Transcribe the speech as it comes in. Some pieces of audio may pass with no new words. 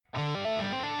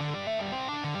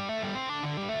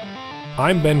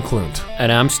I'm Ben Klunt.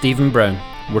 And I'm Stephen Brown.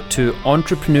 We're two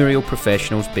entrepreneurial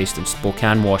professionals based in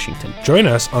Spokane, Washington. Join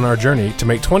us on our journey to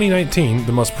make 2019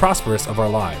 the most prosperous of our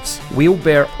lives. We'll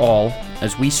bear all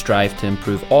as we strive to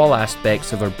improve all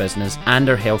aspects of our business and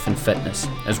our health and fitness,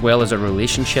 as well as our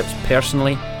relationships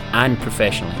personally and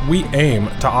professionally. We aim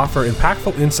to offer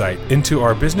impactful insight into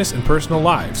our business and personal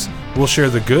lives. We'll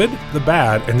share the good, the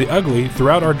bad, and the ugly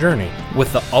throughout our journey,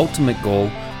 with the ultimate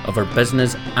goal of our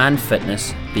business and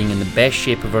fitness being in the best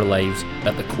shape of our lives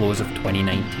at the close of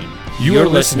 2019. You're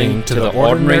listening to the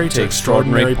Ordinary to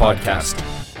Extraordinary podcast.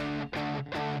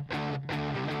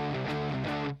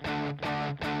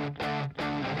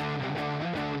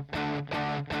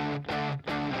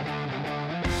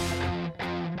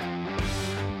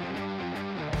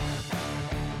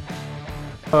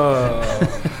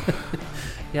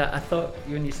 Yeah, I thought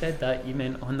when you said that, you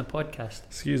meant on the podcast.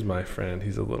 Excuse my friend,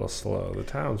 he's a little slow. The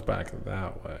town's back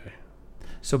that way.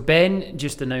 So Ben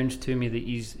just announced to me that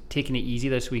he's taking it easy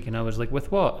this week, and I was like,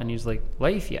 with what? And he's like,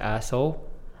 life, you asshole.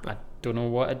 I don't know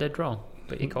what I did wrong,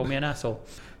 but he called me an asshole.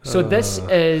 So this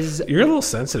is... You're a little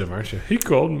sensitive, aren't you? He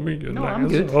called me an I'm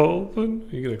good. asshole. Are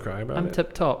you going to cry about it? I'm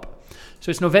tip-top.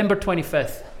 So it's November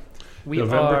 25th.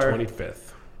 November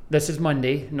 25th. This is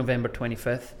Monday, November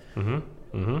 25th.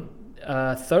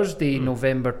 Thursday,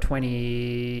 November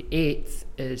 28th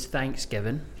is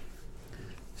Thanksgiving.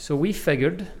 So we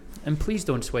figured, and please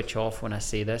don't switch off when I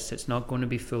say this, it's not going to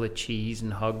be full of cheese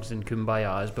and hugs and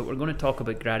kumbayas, but we're going to talk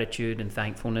about gratitude and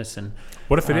thankfulness. And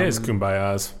what if it is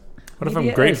kumbayas? What if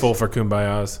I'm grateful for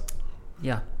kumbayas?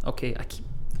 Yeah, okay, I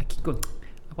keep going.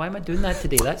 Why am I doing that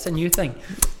today? That's a new thing.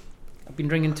 I've been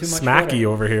drinking too much Smacky water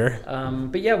over here.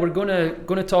 But yeah, we're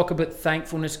gonna talk about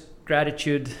thankfulness,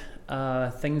 gratitude,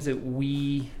 things that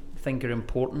we think are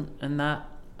important in that,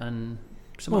 and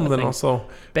some other things. Also,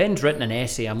 Ben's written an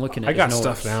essay. I'm looking at. I got his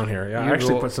notes. stuff down here. Yeah, I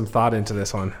actually put some thought into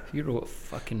this one. You wrote a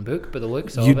fucking book by the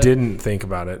looks of it. You didn't think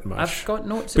about it much. I've got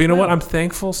notes. But you know what? I'm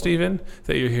thankful, Stephen,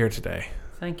 that you're here today.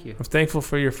 Thank you. I'm thankful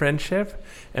for your friendship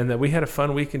and that we had a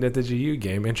fun weekend at the GU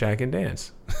game in Jack and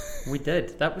Dance. We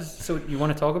did. That was so. You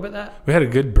want to talk about that? We had a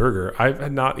good burger.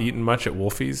 I've not eaten much at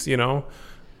Wolfie's,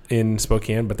 in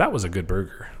Spokane, but that was a good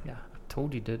burger. Yeah, I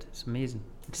told you, dude. It's amazing.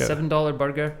 Yeah. $7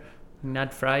 burger. You can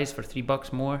add fries for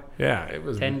 $3 more. Yeah, it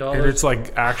was $10. It's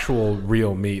like actual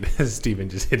real meat. Stephen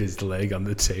just hit his leg on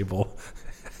the table.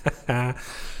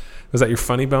 Was that your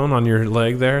funny bone on your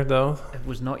leg there, though? It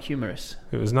was not humorous.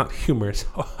 It was not humorous.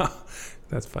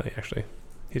 That's funny, actually.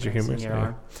 Here's your humorous.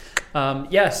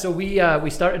 So we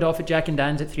started off at Jack and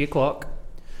Dan's at 3 o'clock.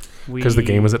 Because the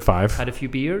game was at 5. Had a few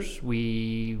beers.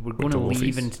 We were going to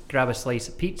leave and grab a slice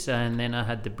of pizza, and then I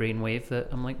had the brainwave that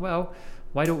I'm like, well,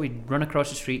 why don't we run across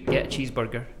the street, get a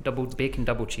cheeseburger, double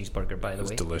cheeseburger, by the way.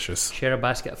 It was delicious. Share a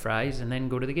basket of fries, and then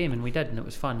go to the game, and we did, and it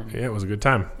was fun. Yeah, it was a good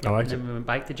time. I liked it. And then we went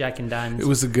back to Jack and Dan's. It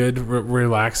was a good,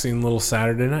 relaxing little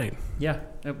Saturday night. Yeah,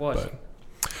 it was.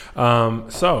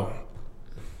 So,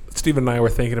 Steve and I were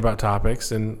thinking about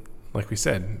topics, and like we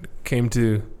said, came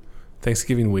to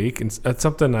Thanksgiving week, and that's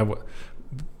something I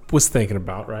was thinking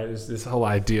about, right, is this whole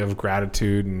idea of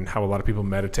gratitude and how a lot of people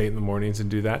meditate in the mornings and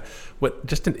do that.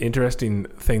 Just an interesting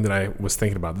thing that I was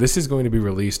thinking about. This is going to be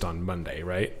released on Monday,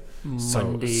 right?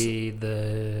 Monday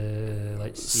the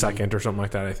 2nd or something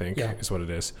like that, I think, is what it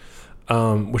is,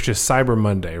 which is Cyber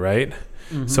Monday, right?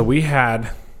 Mm-hmm. So we had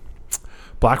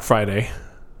Black Friday,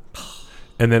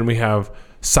 and then we have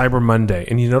Cyber Monday,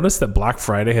 and you notice that Black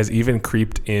Friday has even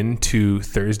creeped into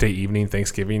Thursday evening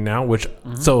Thanksgiving now, which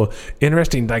so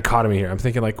interesting dichotomy here. I'm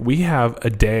thinking like we have a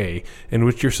day in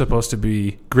which you're supposed to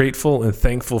be grateful and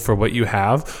thankful for what you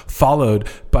have, followed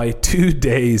by 2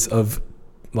 days of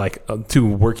 2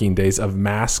 working days of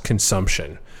mass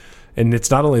consumption. And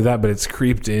it's not only that, but it's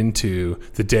creeped into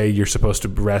the day you're supposed to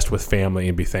rest with family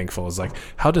and be thankful. It's like,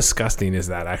 how disgusting is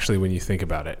that actually when you think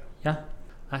about it? Yeah.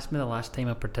 Ask me the last time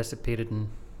I participated in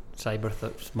Cyber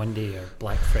Monday or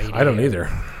Black Friday. I don't either.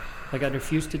 Like, I'd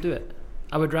refuse to do it.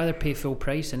 I would rather pay full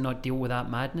price and not deal with that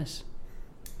madness.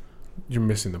 You're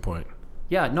missing the point.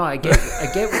 Yeah, no, I get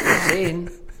what you're saying.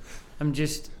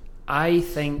 I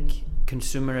think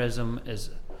consumerism is,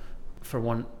 for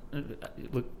one,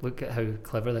 look at how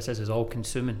clever this is all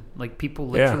consuming. Like, people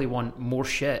literally want more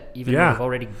shit, even though they've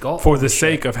already got for the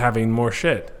sake of having more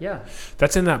shit. Yeah.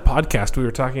 That's in that podcast. We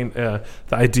were talking the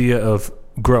idea of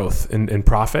growth and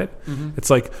profit. Mm-hmm. It's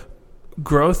like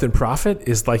growth and profit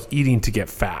is like eating to get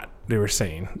fat. They were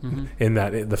saying in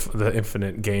that the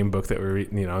Infinite Game book that we're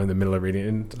reading, in the middle of reading.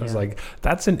 And I was like,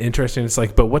 that's an interesting. It's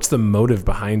like, but what's the motive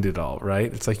behind it all,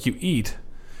 right? It's like you eat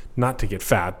not to get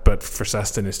fat, but for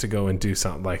sustenance to go and do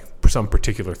something like some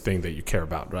particular thing that you care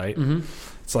about, right? Mm-hmm.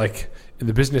 It's like in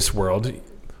the business world,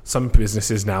 some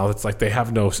businesses now, it's like they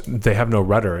have no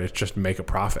rudder. It's just make a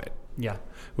profit. Yeah.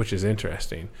 Which is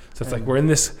interesting. So it's like we're in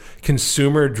this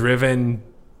consumer-driven,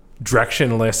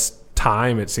 directionless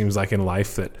time, it seems like, in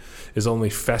life that is only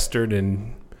festered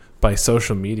in by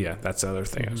social media. That's the other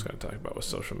thing I was going to talk about with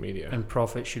social media. And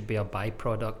profit should be a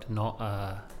byproduct, not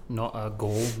a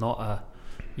goal, not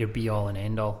your be-all and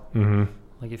end-all. Mm-hmm.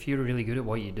 Like, if you're really good at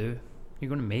what you do, you're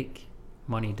going to make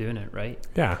money doing it, right?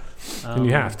 Yeah, and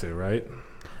you have to, right?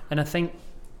 And I think,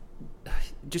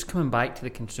 just coming back to the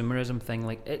consumerism thing,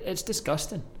 like, it's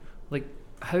disgusting. Like,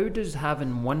 how does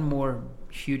having one more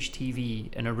huge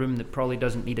TV in a room that probably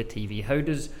doesn't need a TV, how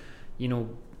does,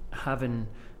 having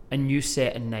a new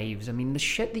set of knives, I mean, the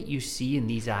shit that you see in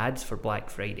these ads for Black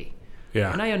Friday.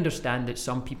 Yeah. And I understand that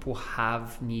some people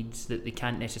have needs that they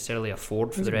can't necessarily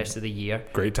afford for the rest of the year.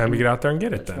 Great time to get out there and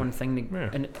get it then. That's one thing.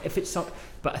 And if it's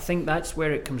but I think that's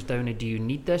where it comes down to, do you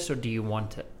need this or do you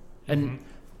want it? And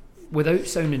without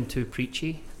sounding too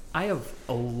preachy, I have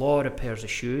a lot of pairs of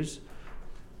shoes,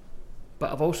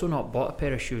 but I've also not bought a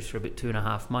pair of shoes for about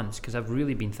 2.5 months because I've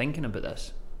really been thinking about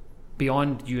this.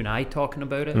 Beyond you and I talking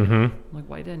about it, I'm like,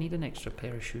 why do I need an extra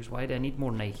pair of shoes? Why do I need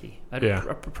more Nike? I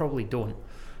probably don't,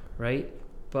 right?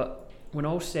 But when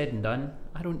all's said and done,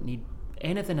 I don't need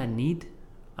anything. I need,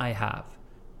 I have.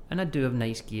 And I do have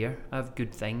nice gear. I have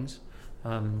good things.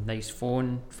 Nice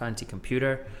phone, fancy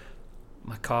computer.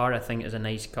 My car, I think, is a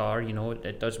nice car.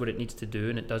 It does what it needs to do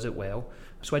and it does it well.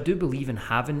 So I do believe in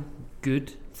having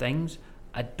good things.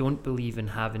 I don't believe in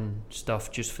having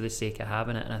stuff just for the sake of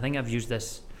having it. And I think I've used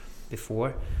this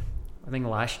before. I think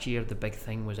last year the big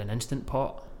thing was an Instant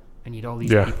Pot, and you'd all these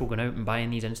people going out and buying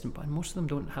these Instant Pot, and most of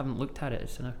them haven't looked at it.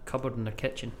 It's in a cupboard in their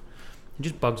kitchen. It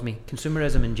just bugs me.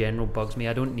 Consumerism in general bugs me.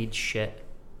 I don't need shit,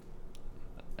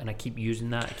 and I keep using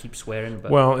that. I keep swearing. But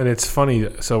well, and it's funny.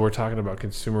 So we're talking about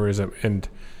consumerism, and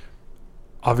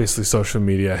obviously social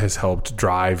media has helped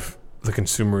drive the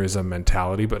consumerism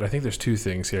mentality. But I think there's two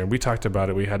things here, and we talked about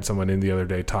it. We had someone in the other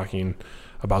day talking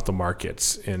about the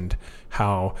markets and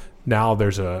how now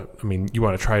there's you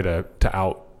want to try to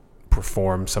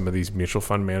outperform some of these mutual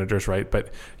fund managers, right?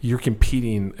 But you're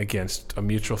competing against a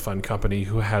mutual fund company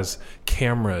who has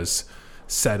cameras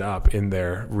set up in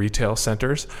their retail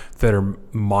centers that are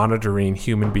monitoring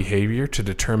human behavior to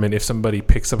determine if somebody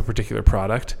picks up a particular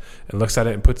product and looks at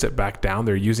it and puts it back down.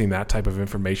 They're using that type of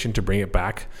information to bring it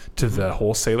back to the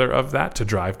wholesaler of that to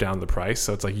drive down the price.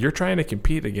 So it's like you're trying to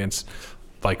compete against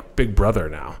like Big Brother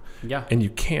now. Yeah. And you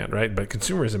can't, right? But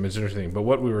consumerism is interesting. But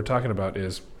what we were talking about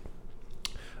is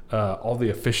all the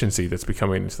efficiency that's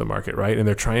becoming into the market, right? And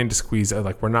they're trying to squeeze out,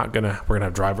 like we're gonna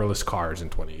have driverless cars in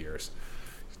 20 years.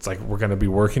 It's like we're gonna be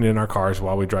working in our cars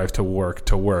while we drive to work,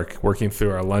 working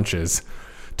through our lunches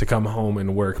to come home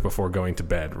and work before going to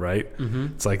bed, right?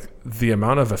 It's like the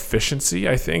amount of efficiency,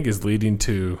 I think, is leading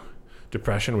to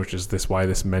depression, which is why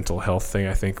this mental health thing,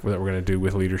 I think, that we're going to do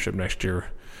with leadership next year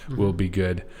will be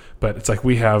good. But it's like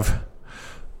we have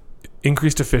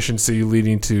increased efficiency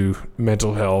leading to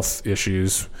mental health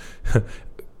issues.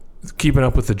 Keeping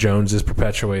up with the Joneses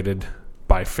perpetuated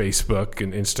by Facebook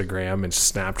and Instagram and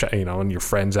Snapchat, and your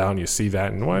friends out and you see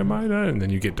that and why am I not? And then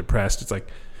you get depressed. It's like,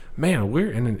 man,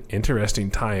 we're in an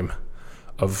interesting time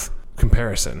of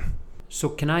comparison. So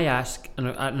can I ask, and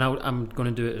I'm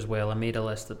going to do it as well. I made a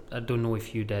list that I don't know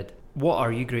if you did. What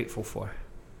are you grateful for?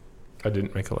 I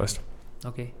didn't make a list.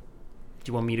 Okay. Do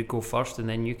you want me to go first and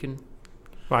then you can?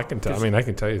 Well, I can tell. I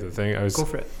can tell you the thing. Go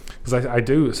for it. Because I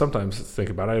do sometimes think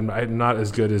about it. I'm not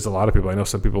as good as a lot of people. I know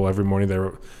some people every morning they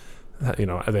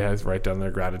write down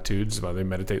their gratitudes while they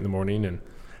meditate in the morning, and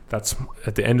that's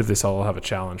at the end of this. I'll have a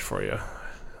challenge for you.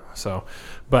 So,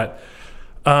 but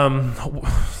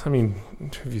have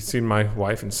you seen my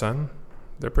wife and son?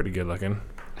 They're pretty good looking.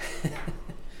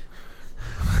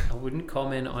 I wouldn't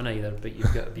comment on either, but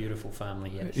you've got a beautiful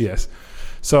family, yes. Yes.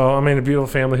 So, a beautiful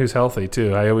family who's healthy,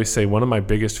 too. I always say one of my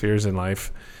biggest fears in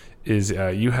life is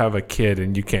you have a kid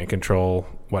and you can't control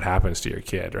what happens to your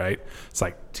kid, right? It's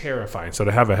like terrifying. So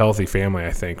to have a healthy family,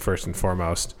 I think, first and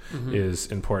foremost, is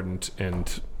important.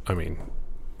 And,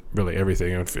 really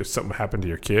everything. If something happened to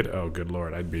your kid, oh, good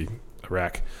Lord, I'd be a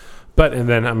wreck. And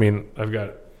then, I've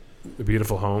got a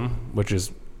beautiful home, which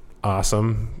is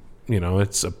awesome.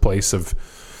 It's a place of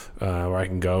where I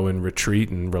can go and retreat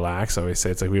and relax. I always say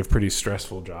it's like we have pretty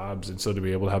stressful jobs, and so to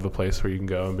be able to have a place where you can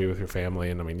go and be with your family,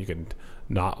 and you can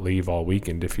not leave all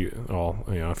weekend if you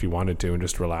wanted to and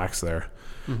just relax there.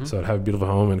 So to have a beautiful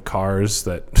home and cars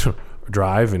that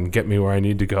drive and get me where I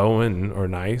need to go or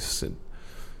nice, and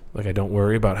Like, I don't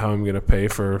worry about how I'm going to pay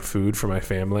for food for my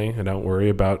family. I don't worry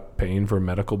about paying for a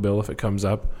medical bill if it comes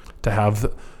up.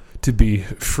 To be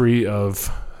free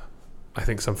of, I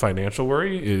think, some financial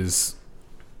worry is,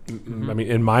 I mean,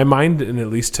 in my mind, and at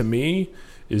least to me,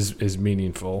 is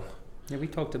meaningful. Yeah, we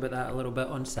talked about that a little bit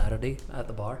on Saturday at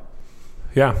the bar.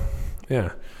 Yeah.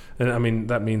 And I mean,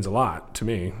 that means a lot to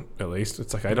me, at least.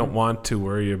 It's like, I don't want to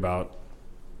worry about,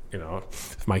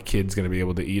 if my kid's going to be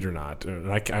able to eat or not. And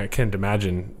I can't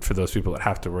imagine for those people that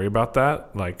have to worry about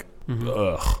that, like,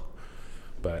 ugh.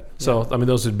 But so, I mean,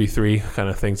 those would be 3 kind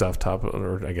of things off top,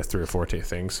 or I guess 3 or 4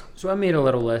 things. So I made a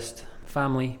little list.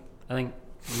 Family, I think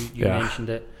you mentioned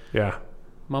it. Yeah.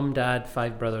 Mum, dad,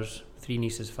 5 brothers, 3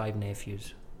 nieces, 5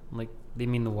 nephews. Like, they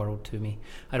mean the world to me.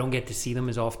 I don't get to see them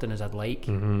as often as I'd like.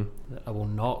 I will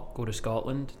not go to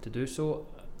Scotland to do so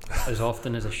as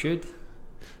often as I should.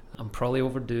 I'm probably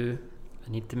overdue. I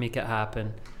need to make it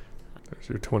happen. There's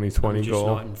your 2020 goal. I'm just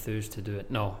not enthused to do it.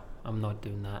 No, I'm not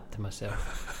doing that to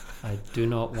myself. I do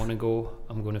not want to go.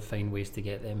 I'm going to find ways to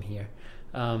get them here.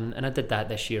 And I did that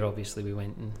this year. Obviously, we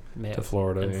went and met to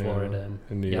Florida, and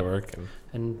in New York,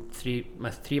 and three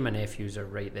of my nephews are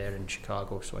right there in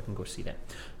Chicago, so I can go see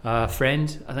them.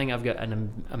 Friends, I think I've got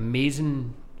an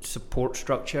amazing support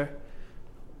structure,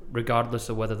 regardless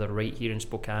of whether they're right here in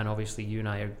Spokane. Obviously, you and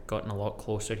I have gotten a lot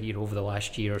closer here over the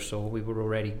last year or so. We were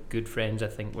already good friends. I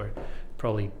think we're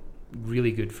probably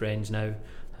really good friends now.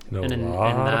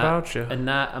 About you. And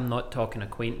that, I'm not talking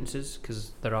acquaintances,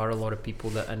 because there are a lot of people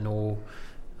that I know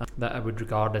that I would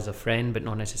regard as a friend, but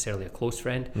not necessarily a close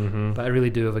friend. But I really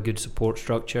do have a good support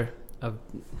structure. I've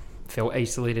felt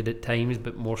isolated at times,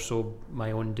 but more so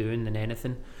my own doing than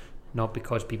anything. Not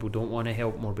because people don't want to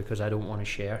help, more because I don't want to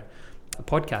share. A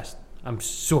podcast. I'm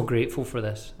so grateful for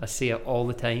this. I say it all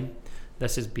the time.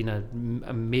 This has been an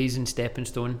amazing stepping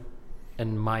stone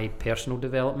in my personal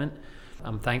development.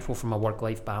 I'm thankful for my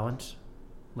work-life balance.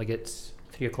 Like, it's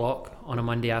 3:00 on a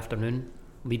Monday afternoon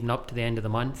leading up to the end of the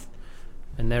month,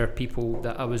 and there are people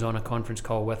that I was on a conference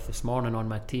call with this morning on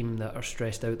my team that are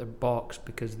stressed out their box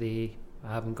because they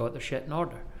haven't got their shit in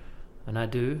order. And I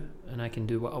do, and I can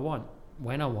do what I want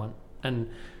when I want. And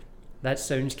that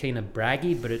sounds kind of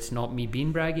braggy, but it's not me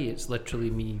being braggy. It's literally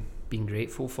me being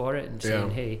grateful for it and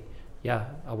saying, hey,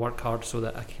 I work hard so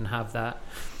that I can have that.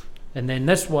 And then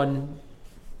this one,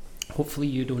 hopefully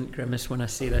you don't grimace when I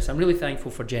say this, I'm really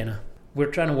thankful for Jenna.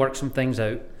 We're trying to work some things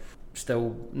out.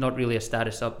 Still not really a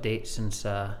status update since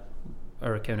our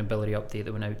accountability update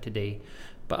that went out today.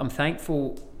 But I'm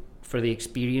thankful for the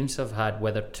experience I've had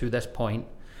with her to this point,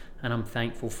 and I'm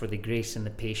thankful for the grace and the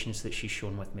patience that she's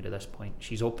shown with me to this point.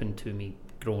 She's open to me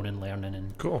growing and learning,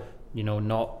 and cool.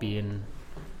 Not being,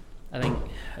 I think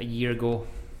a year ago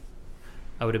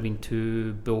I would have been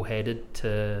too bullheaded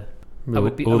to, I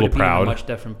would have been in a much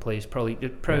different place. Probably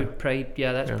pride.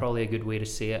 Yeah, that's probably a good way to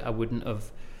say it. I wouldn't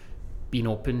have been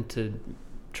open to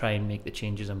try and make the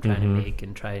changes I'm trying to make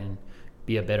and try and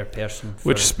be a better person.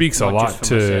 Which speaks a lot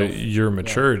to myself. Your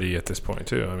maturity at this point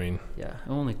too. I mean, it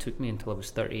only took me until I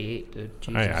was 38, dude.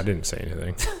 Jesus. I didn't say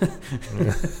anything.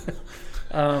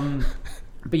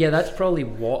 But yeah, that's probably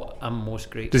what I'm most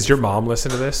grateful. Does your mom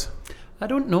listen to this? I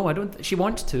don't know. She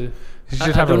wants to. You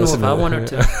should have her listen to it. I want her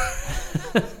to.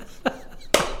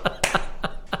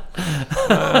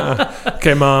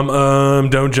 Okay, Mom,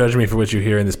 don't judge me for what you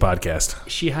hear in this podcast.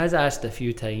 She has asked a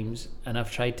few times, and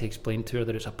I've tried to explain to her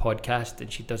that it's a podcast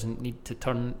and she doesn't need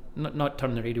to not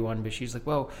turn the radio on, but she's like,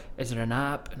 well, is there an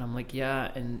app? And I'm like,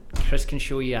 yeah, and Chris can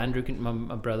show you, Andrew can,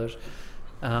 my brothers.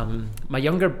 My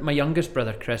youngest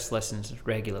brother Chris listens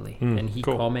regularly, and he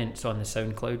comments on the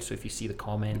SoundCloud, so if you see the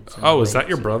comments. Is that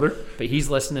your brother? But he's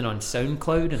listening on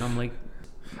SoundCloud, and I'm like,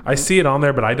 I see it on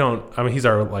there, but I don't. I mean, he's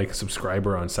our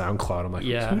subscriber on SoundCloud. I'm like,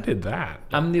 who did that?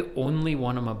 I'm the only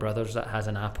one of my brothers that has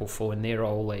an Apple phone. They're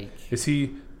all like, is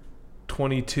he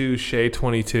 22 Shay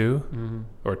 22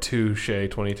 or 2 Shay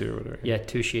 22 or whatever? Yeah,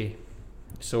 2 Shay.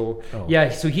 So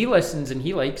so he listens and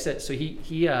he likes it. So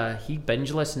he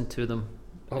binge listened to them.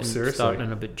 Seriously? Starting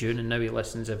in about June, and now he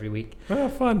listens every week. Oh,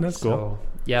 fun. That's cool.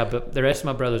 Yeah, but the rest of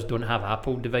my brothers don't have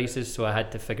Apple devices, so I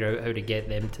had to figure out how to get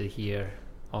them to hear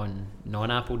on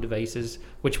non-Apple devices,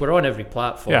 which were on every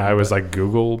platform. Yeah, I was like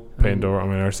Google, Pandora. I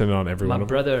mean, I was sending on every one of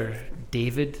them. My brother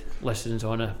David listens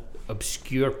on a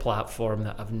obscure platform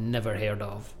that I've never heard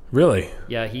of. Really?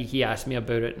 Yeah, he asked me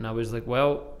about it, and I was like,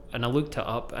 well, and I looked it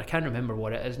up. I can't remember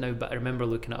what it is now, but I remember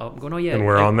looking it up and going, oh yeah. And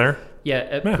we're on there? Yeah,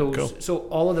 it pulls. Cool. So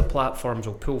all of the platforms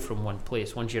will pull from one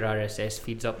place. Once your RSS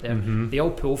feed's up there, they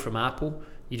all pull from Apple.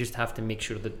 You just have to make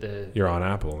sure that you're on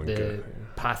Apple. The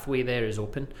pathway there is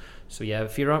open. So yeah,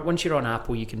 once you're on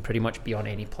Apple, you can pretty much be on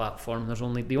any platform. There's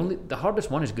only the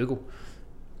hardest one is Google.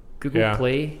 Google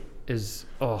Play is,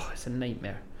 it's a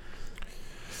nightmare.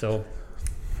 So.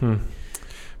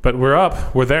 But we're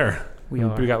up. We're there. We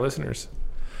are. We got listeners.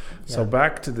 Yeah. So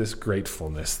back to this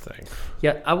gratefulness thing.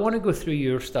 Yeah, I want to go through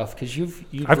your stuff because you've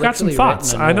I've got some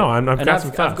thoughts. I know. I've got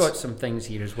some thoughts. I've got some things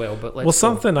here as well. But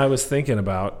something I was thinking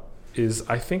about is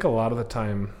I think a lot of the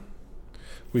time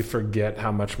we forget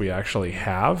how much we actually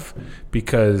have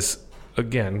because,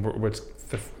 again, what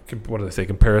do they say?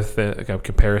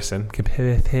 Comparison.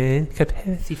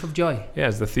 Thief of joy. Yeah,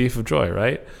 it's the thief of joy,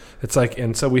 right? It's like,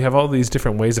 and so we have all these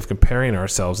different ways of comparing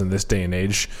ourselves in this day and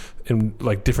age, in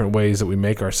like different ways that we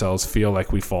make ourselves feel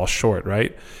like we fall short,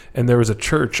 right? And there was a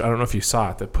church, I don't know if you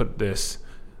saw it, that put this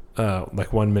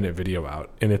like 1 minute video out,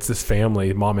 and it's this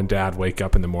family, mom and dad wake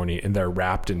up in the morning and they're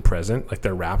wrapped in present, like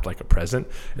they're wrapped like a present,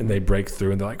 and they break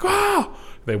through and they're like, wow!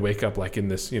 They wake up like in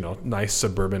this, nice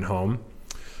suburban home.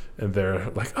 And they're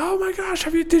like, oh my gosh,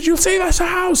 did you see this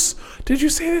house? Did you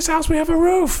see this house? We have a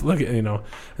roof. Look at, and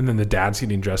then the dad's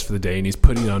getting dressed for the day and he's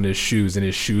putting on his shoes and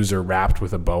his shoes are wrapped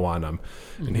with a bow on them.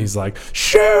 Mm-hmm. And he's like,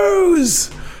 shoes!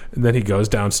 And then he goes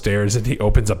downstairs and he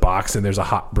opens a box and there's a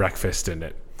hot breakfast in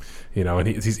it. And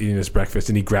he's eating his breakfast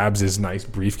and he grabs his nice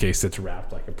briefcase that's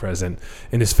wrapped like a present,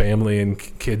 and his family and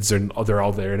kids they're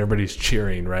all there and everybody's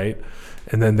cheering, right?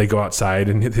 And then they go outside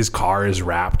and his car is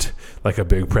wrapped like a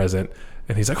big present.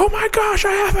 And he's like, oh my gosh,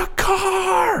 I have a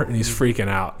car. And he's freaking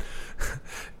out.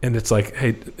 And it's like,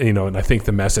 hey, and I think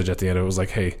the message at the end of it was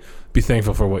like, hey, be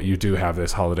thankful for what you do have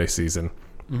this holiday season.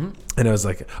 Mm-hmm. And it was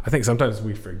like, I think sometimes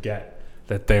we forget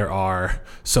that there are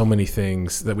so many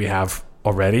things that we have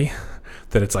already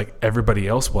that it's like everybody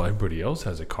else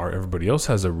has a car. Everybody else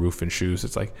has a roof and shoes.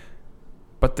 It's like,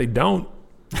 but they don't.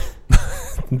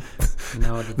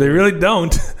 No, they really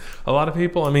don't. A lot of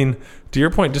people, to your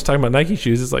point, just talking about Nike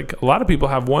shoes, it's like a lot of people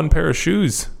have one pair of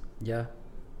shoes. Yeah.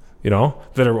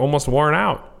 That are almost worn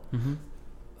out. Mm-hmm.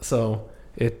 So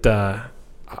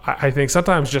I think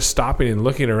sometimes just stopping and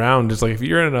looking around is like, if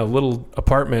you're in a little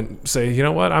apartment, say, you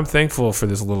know what, I'm thankful for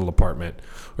this little apartment.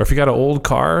 Or if you got an old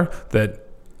car that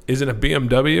isn't a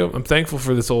BMW, I'm thankful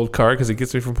for this old car because it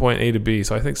gets me from point A to B.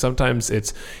 So I think sometimes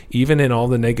it's, even in all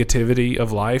the negativity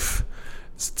of life,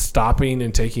 stopping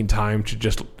and taking time to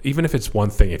just, even if it's one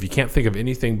thing, if you can't think of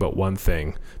anything but one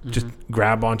thing, just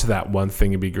grab onto that one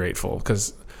thing and be grateful.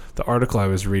 Because the article I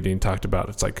was reading talked about,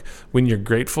 it's like when you're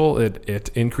grateful, it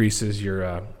increases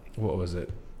your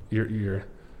your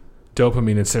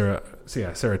dopamine and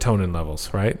serotonin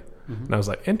levels, right? Mm-hmm. And I was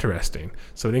like, interesting.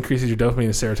 So it increases your dopamine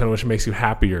and serotonin, which makes you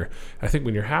happier. I think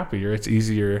when you're happier, it's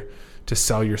easier to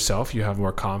sell yourself. You have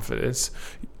more confidence,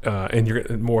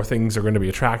 and more things are going to be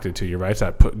attracted to you, right? So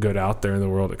that put good out there in the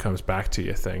world, it comes back to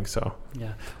you thing. So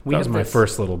yeah, that was my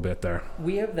first little bit there.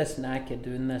 We have this knack at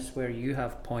doing this where you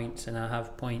have points and I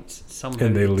have points. Somehow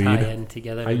and they tie in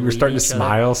together. You were starting to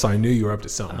smile, so I knew you were up to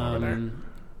something over there.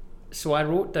 So I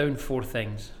wrote down 4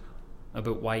 things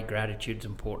about why gratitude's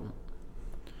important,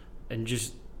 and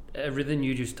just everything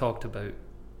you just talked about.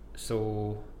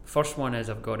 So first one is,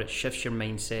 I've got it shifts your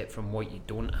mindset from what you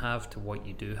don't have to what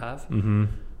you do have. Mm-hmm.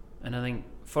 And I think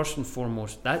first and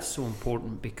foremost, that's so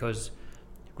important because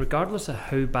regardless of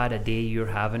how bad a day you're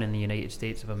having in the United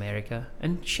States of America,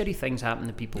 and shitty things happen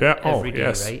to people every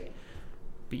day, right?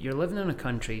 But you're living in a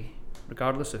country,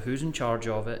 regardless of who's in charge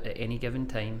of it at any given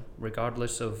time,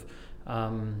 regardless of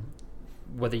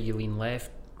whether you lean left,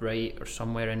 right, or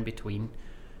somewhere in between,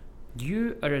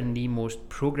 you are in the most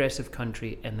progressive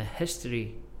country in the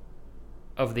history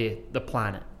of the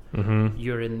planet. Mm-hmm.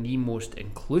 You're in the most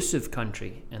inclusive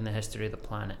country in the history of the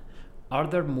planet. Are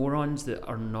there morons that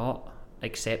are not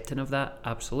accepting of that?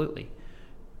 Absolutely.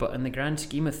 But in the grand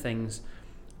scheme of things,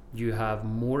 you have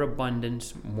more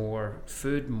abundance, more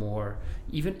food, more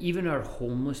even our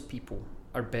homeless people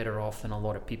are better off than a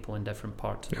lot of people in different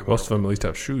parts of the world. Most of them at least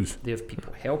have shoes. They have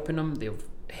people helping them. They have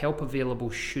help available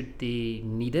should they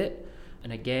need it.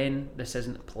 And again, this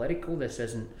isn't political. This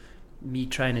isn't me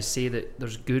trying to say that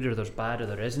there's good or there's bad or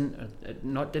there isn't, or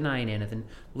not denying anything.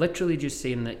 Literally just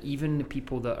saying that even the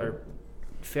people that are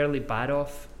fairly bad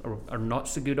off or are not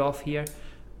so good off here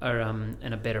are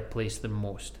in a better place than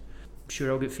most. I'm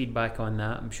sure I'll get feedback on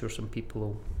that. I'm sure some people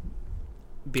will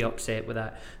be upset with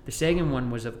that. The second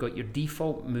one was, I've got your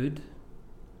default mood,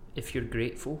 if you're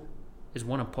grateful, is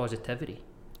one of positivity.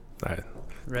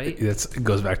 Right? It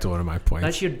goes back to one of my points.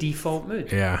 That's your default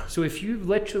mood. Yeah. So if you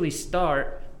literally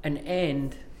start and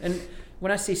end, and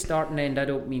when I say start and end, I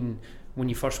don't mean when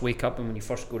you first wake up and when you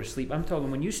first go to sleep. I'm talking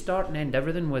when you start and end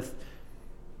everything with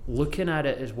looking at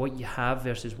it as what you have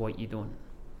versus what you don't.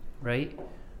 Right?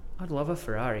 I'd love a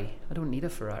Ferrari. I don't need a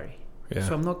Ferrari. Yeah.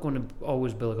 So I'm not going to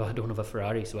always be like, oh, I don't have a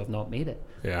Ferrari, so I've not made it.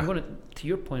 Yeah. I'm going to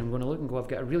your point, I'm going to look and go, I've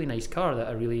got a really nice car that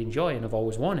I really enjoy and I've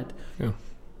always wanted. Yeah.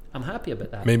 I'm happy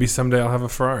about that. Maybe someday I'll have a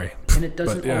Ferrari. And it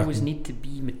doesn't always need to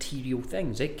be material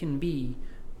things. It can be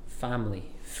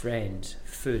family, friends,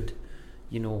 food,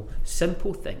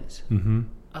 simple things. Mm-hmm.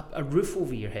 A roof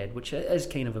over your head, which is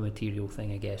kind of a material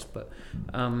thing, I guess. But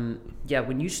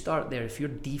when you start there, if your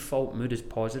default mood is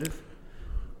positive,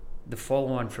 the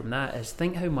follow on from that is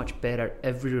think how much better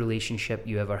every relationship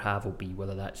you ever have will be,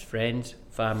 whether that's friends,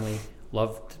 family,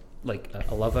 loved, like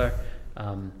a lover,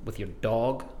 with your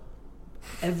dog.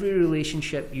 Every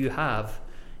relationship you have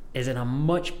is in a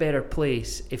much better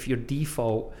place if your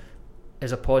default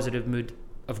is a positive mood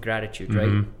of gratitude,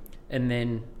 right? And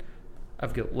then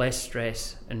I've got less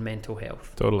stress and mental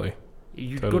health. Totally.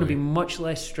 You're going to be much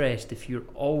less stressed if you're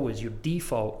always, your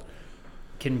default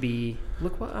can be,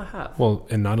 look what I have. Well,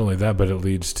 and not only that, but it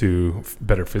leads to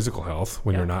better physical health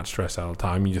when you're not stressed out all the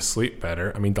time. You just sleep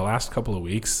better. I mean, the last couple of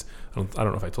weeks, I don't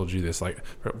know if I told you this, like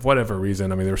for whatever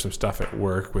reason, I mean, there was some stuff at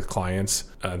work with clients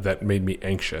that made me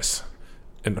anxious.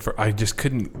 And I just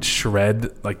couldn't shred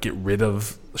the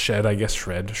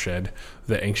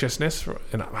anxiousness.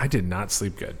 And I did not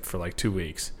sleep good for like 2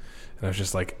 weeks. And I was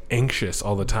just like anxious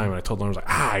all the time. And I told Lauren, I was like,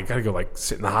 I got to go like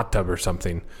sit in the hot tub or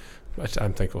something.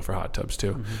 I'm thankful for hot tubs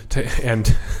too. And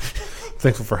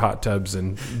thankful for hot tubs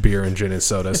and beer and gin and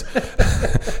sodas.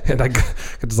 And I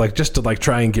was like, just to like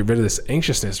try and get rid of this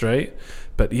anxiousness, right?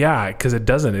 But yeah, because it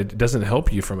doesn't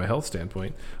help you from a health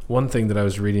standpoint. One thing that I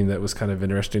was reading that was kind of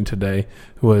interesting today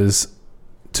was,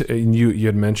 and you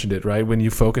had mentioned it, right? When you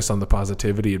focus on the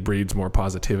positivity, it breeds more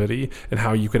positivity, and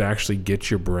how you could actually get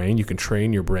your brain, you can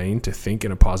train your brain to think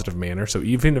in a positive manner. So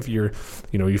even if you're,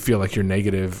 you feel like you're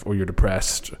negative or you're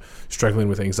depressed, struggling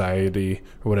with anxiety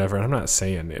or whatever, and I'm not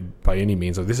saying it by any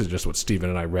means, this is just what Stephen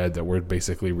and I read that we're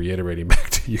basically reiterating back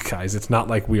to you guys. It's not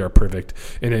like we are perfect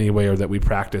in any way or that we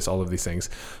practice all of these things,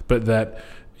 but that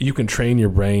you can train your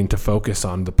brain to focus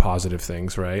on the positive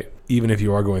things, right? Even if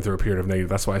you are going through a period of negative.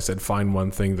 That's why I said find one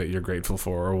thing that you're grateful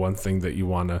for or one thing that you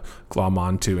want to glom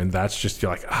onto. And that's just, you're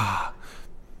like,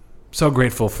 so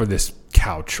grateful for this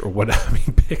couch or what. I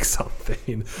mean, pick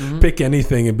something. Mm-hmm. Pick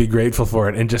anything and be grateful for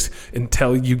it. And just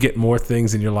until you get more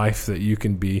things in your life that you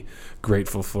can be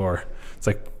grateful for, it's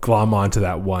like glom onto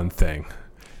that one thing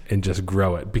and just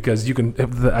grow it. Because you can,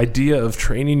 the idea of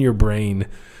training your brain.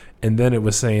 And then it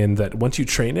was saying that once you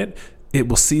train it, it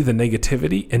will see the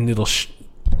negativity and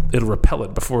it'll repel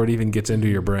it before it even gets into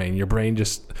your brain. Your brain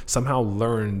just somehow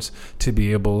learns to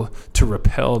be able to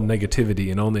repel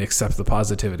negativity and only accept the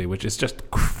positivity, which is just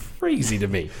crazy to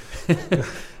me.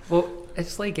 Well,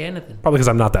 it's like anything. Probably because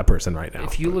I'm not that person right now.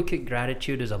 If you look at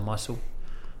gratitude as a muscle,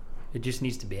 it just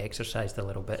needs to be exercised a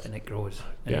little bit and it grows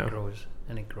and it grows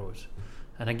and it grows.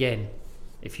 And again,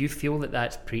 if you feel that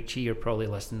that's preachy, you're probably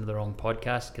listening to the wrong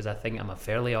podcast, because I think I'm a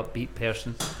fairly upbeat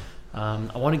person.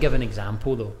 I want to give an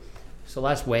example though. So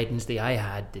last Wednesday, I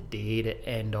had the day to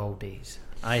end all days.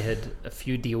 I had a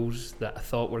few deals that I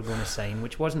thought were going to sign,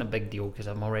 which wasn't a big deal because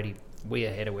I'm already way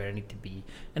ahead of where I need to be.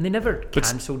 And they never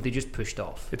cancelled; they just pushed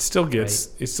off. It still gets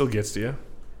to you. And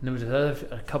there was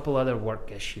a couple other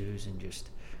work issues and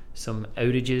just some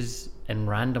outages in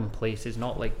random places,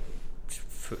 not like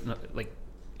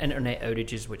internet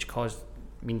outages, which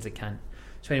means they can't.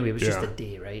 So anyway, it was just a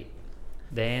day, right?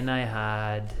 Then I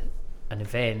had an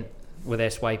event with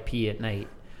SYP at night,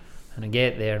 and I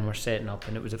get there and we're setting up,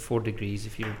 and it was at 4 Degrees.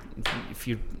 If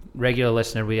you're regular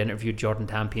listener, we interviewed Jordan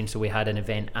Tampion, so we had an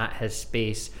event at his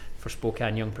space for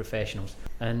Spokane young professionals,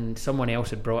 and someone else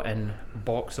had brought in a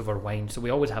box of our wine, so we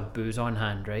always have booze on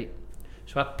hand, right?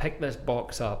 So I picked this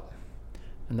box up,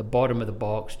 and the bottom of the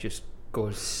box just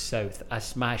goes south. I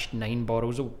smashed 9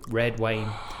 bottles of red wine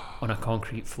on a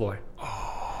concrete floor.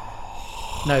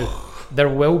 Now, there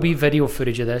will be video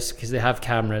footage of this because they have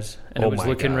cameras, and it was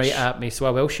looking right at me, so I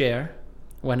will share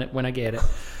when I get it.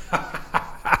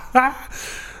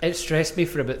 It stressed me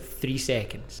for about 3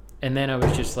 seconds, and then I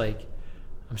was just like,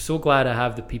 I'm so glad I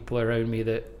have the people around me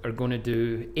that are going to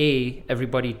do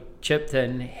everybody chipped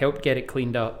in, helped get it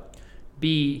cleaned up.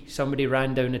 B, somebody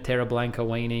ran down to Terra Blanca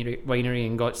winery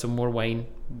and got some more wine.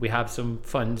 We have some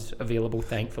funds available,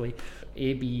 thankfully.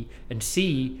 A, B, and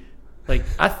C, like,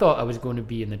 I thought I was going to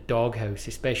be in the doghouse,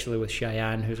 especially with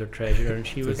Cheyenne, who's our treasurer, and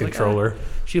she was the controller.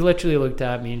 She literally looked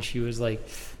at me and she was like,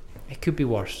 it could be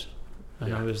worse.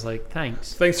 And I was like,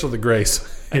 thanks. Thanks for the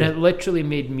grace. And it literally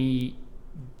made me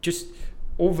just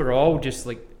overall just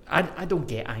like, I don't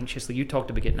get anxious. Like you talked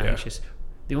about getting anxious.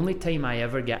 The only time I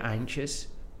ever get anxious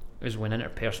is when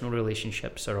interpersonal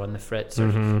relationships are on the fritz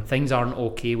or things aren't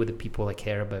okay with the people I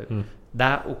care about.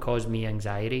 that will cause me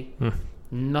anxiety.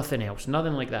 Nothing else,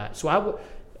 nothing like that. So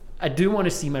I do want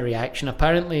to see my reaction.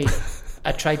 Apparently,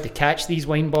 I tried to catch these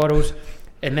wine bottles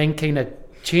and then kind of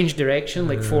change direction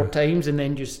like 4 times and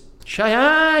then just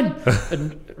Cheyenne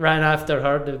and ran after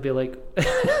her to be like,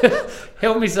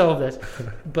 help me solve this.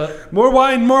 But more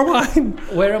wine.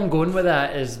 Where I'm going with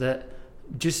that is that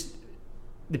just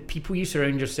the people you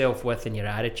surround yourself with and your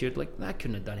attitude, like, I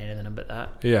couldn't have done anything about that.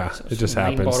 Yeah, so it just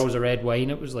happens. 9 bottles of red wine,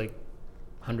 it was like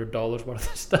 $100 worth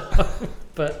of stuff.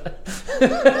 But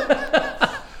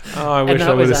I wish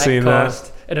I would have seen cost.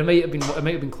 that. And it might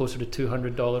have been closer to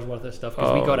 $200 worth of stuff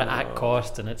because we got it at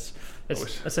cost, and it's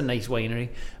a nice winery.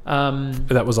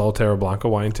 That was Altera Blanca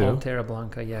wine too. Altera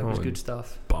Blanca, yeah, it was good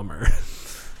stuff. Bummer.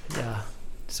 Yeah.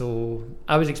 So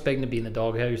I was expecting to be in the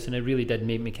doghouse, and it really did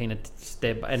make me kind of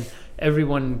step. And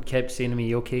everyone kept saying to me,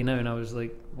 "You okay now?" And I was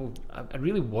like, "Well, I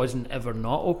really wasn't ever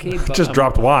not okay." But just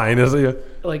dropped wine, isn't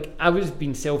it? Like, I was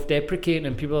being self-deprecating,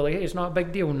 and people are like, "Hey, it's not a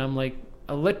big deal." And I'm like,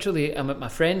 I'm at my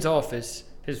friend's office,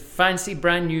 his fancy,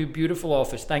 brand new, beautiful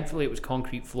office. Thankfully, it was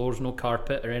concrete floors, no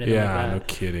carpet or anything like that. Yeah, no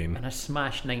kidding. And I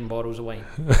smashed 9 bottles of wine.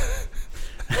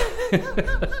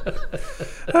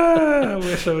 I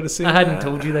wish I would have seen that. I hadn't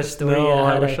told you this story yet.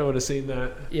 I wish I would have seen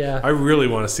that. Yeah. I really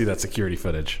want to see that security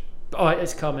footage. Oh,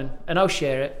 it's coming. And I'll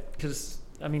share it because,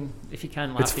 I mean, if you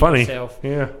can't laugh it's at funny. yourself.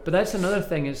 Yeah. But that's another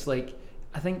thing. It's like,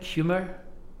 I think humour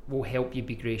will help you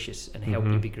be gracious and help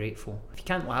you be grateful. If you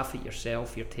can't laugh at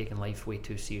yourself, you're taking life way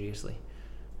too seriously,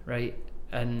 right?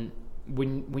 And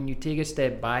when you take a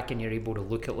step back and you're able to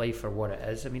look at life for what it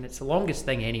is, I mean, it's the longest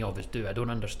thing any of us do. I don't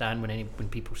understand when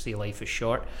people say life is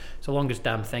short. It's the longest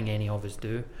damn thing any of us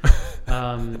do,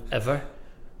 ever.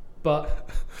 But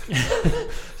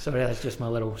sorry, that's just my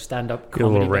little stand-up comedy.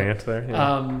 A little rant there.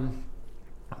 Yeah.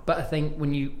 But I think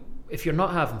if you're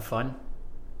not having fun,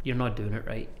 you're not doing it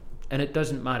right. And it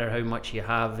doesn't matter how much you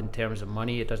have in terms of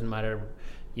money. It doesn't matter,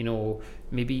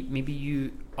 maybe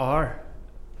you are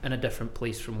in a different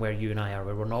place from where you and I are,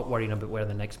 where we're not worrying about where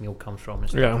the next meal comes from and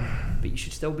stuff. Yeah. But you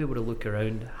should still be able to look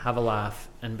around, have a laugh,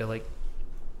 and be like,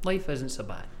 life isn't so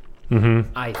bad.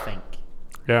 I think.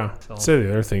 Yeah. So the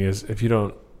other thing is, if you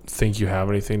don't think you have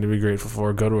anything to be grateful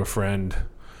for, go to a friend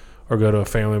or go to a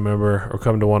family member or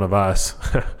come to one of us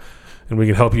and we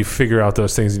can help you figure out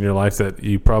those things in your life that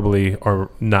you probably are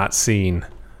not seeing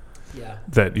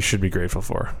that you should be grateful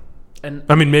for. And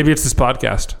I mean, maybe it's this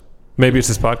podcast.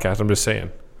 I'm just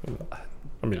saying.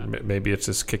 I mean, maybe it's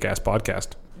this kick-ass podcast.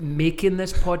 Making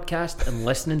this podcast and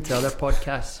listening to other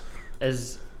podcasts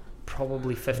is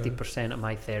probably 50% of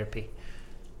my therapy.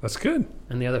 That's good.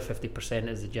 And the other 50%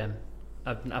 is the gym.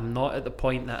 I'm not at the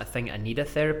point that I think I need a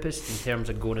therapist in terms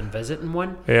of going and visiting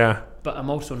one. Yeah. But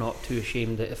I'm also not too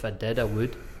ashamed that if I did, I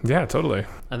would. Yeah, totally.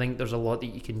 I think there's a lot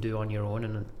that you can do on your own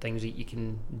and things that you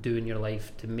can do in your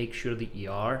life to make sure that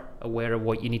you are aware of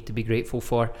what you need to be grateful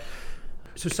for.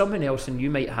 So something else, and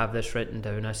you might have this written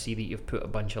down, I see that you've put a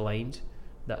bunch of lines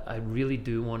that I really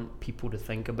do want people to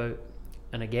think about.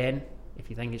 And again, if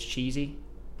you think it's cheesy,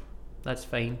 that's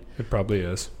fine. It probably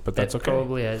is, but that's okay. It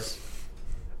probably is.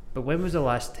 But when was the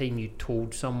last time you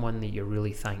told someone that you're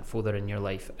really thankful they're in your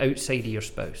life, outside of your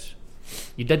spouse?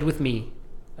 You did with me,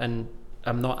 and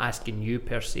I'm not asking you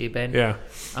per se, Ben. Yeah.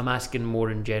 I'm asking more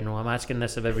in general. I'm asking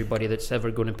this of everybody that's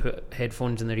ever going to put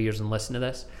headphones in their ears and listen to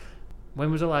this.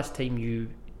 When was the last time you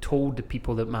told the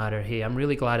people that matter, hey, I'm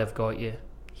really glad I've got you.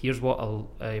 Here's what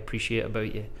I appreciate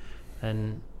about you.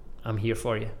 And I'm here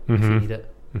for you if you need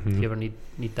it. If you ever need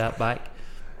that back.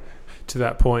 To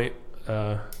that point,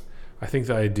 I think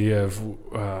the idea of,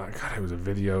 it was a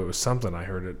video, it was something I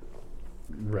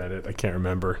read it, I can't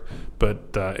remember.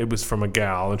 But it was from a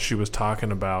gal, and she was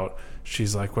talking about,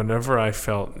 she's like, whenever I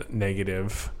felt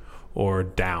negative or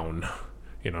down,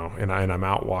 and I'm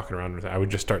out walking around, I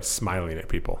would just start smiling at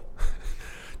people.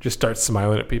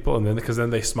 And then because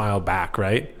then they smile back,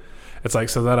 right? It's like,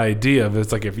 so that idea of,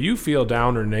 it's like, if you feel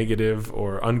down or negative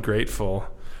or ungrateful,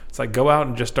 it's like, go out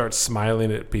and just start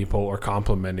smiling at people or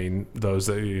complimenting those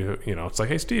that it's like,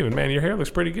 hey, Steven, man, your hair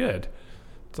looks pretty good.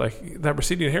 It's like, that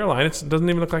receding hairline, it doesn't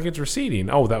even look like it's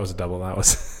receding. Oh, that was a double. That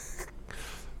was...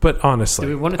 But honestly, do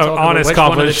we want to talk honest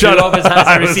about which compliment. One of the Shut two up. Of us has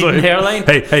a receding hairline?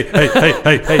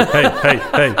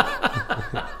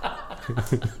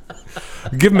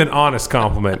 Hey. Give them an honest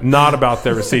compliment, not about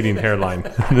their receding hairline.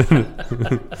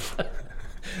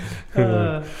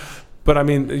 But I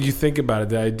mean, you think about it,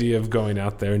 the idea of going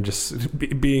out there and just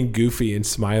being goofy and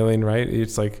smiling, right?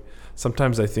 It's like,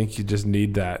 sometimes I think you just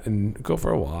need that, and go for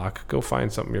a walk, go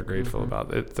find something you're grateful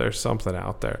about. There's something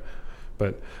out there.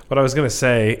 But what I was going to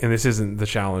say, and this isn't the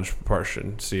challenge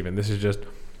portion, Stephen, this is just,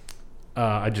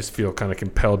 I just feel kind of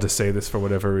compelled to say this for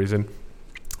whatever reason.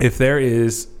 If there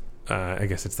is, I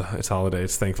guess it's holiday,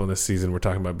 it's thankfulness season. We're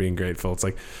talking about being grateful. It's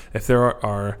like if there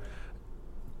are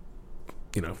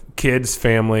kids,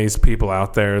 families, people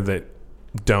out there that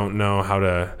don't know how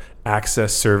to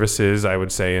access services, I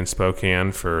would say in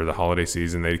Spokane for the holiday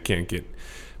season, they can't get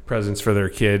presents for their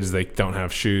kids. They don't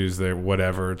have shoes. They're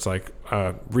whatever. It's like,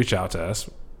 reach out to us,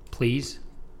 please.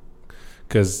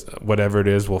 Because whatever it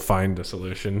is, we'll find a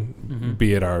solution,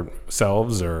 be it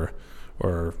ourselves or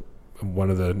one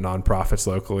of the nonprofits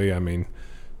locally. I mean,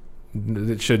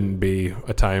 it shouldn't be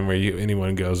a time where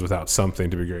anyone goes without something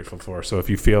to be grateful for. So if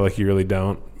you feel like you really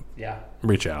don't,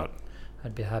 reach out.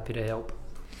 I'd be happy to help.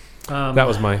 That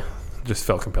was just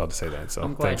felt compelled to say that. So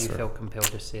I'm glad you felt compelled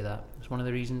to say that. It's one of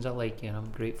the reasons I like you, and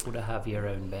I'm grateful to have you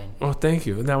around, Ben. Oh, thank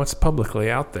you. Now it's publicly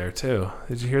out there too.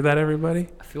 Did you hear that, everybody?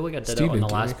 I feel like I did it on the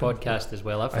last podcast as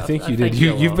well. I think you did.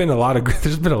 You've been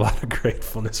there's been a lot of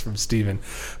gratefulness from Stephen.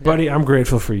 Buddy, I'm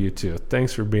grateful for you too.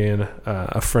 Thanks for being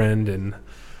a friend and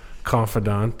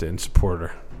confidant and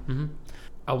supporter.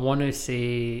 I want to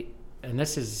say, and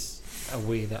this is a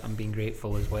way that I'm being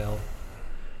grateful as well.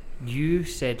 You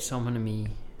said something to me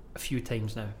a few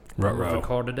times now. We've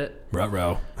recorded it.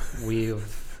 Ruh-roh.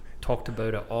 We've talked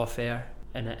about it off air,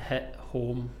 and it hit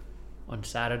home on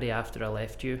Saturday after I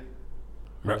left you.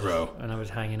 Ruh-roh. And I was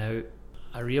hanging out.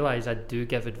 I realised I do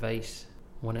give advice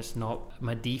when it's not.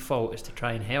 My default is to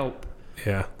try and help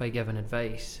by giving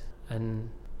advice. And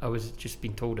I was just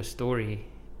being told a story,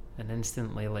 and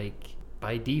instantly, like,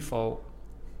 by default,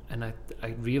 and I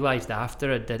realised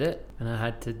after I did it, and I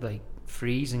had to, like,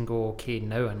 freeze and go, okay,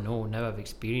 now I know, now I've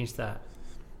experienced that,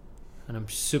 and I'm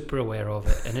super aware of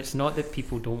it. And it's not that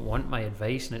people don't want my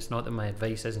advice, and it's not that my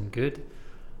advice isn't good,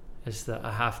 it's that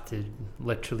I have to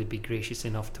literally be gracious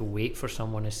enough to wait for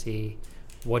someone to say,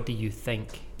 what do you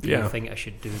think? Do you think I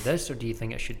should do this, or do you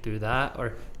think I should do that?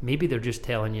 Or maybe they're just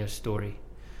telling you a story.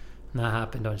 And that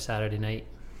happened on Saturday night,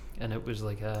 and it was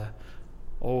like a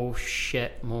oh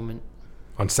shit moment.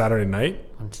 On Saturday night?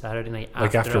 On Saturday night.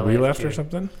 Like after we left or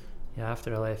something? Yeah,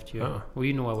 after I left you. Oh.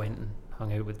 Well, I went and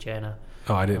hung out with Jenna.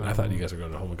 Oh, I didn't. I thought you guys were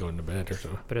going home and going to bed or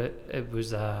something. But it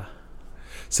was...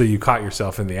 So you caught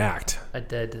yourself in the act. I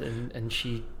did, and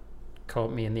she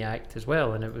caught me in the act as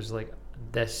well, and it was like,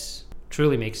 this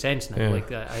truly makes sense now. Like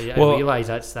I realize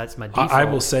that's my default. I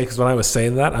will say, because when I was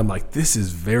saying that, I'm like, this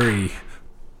is very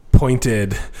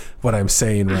pointed what I'm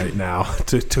saying right now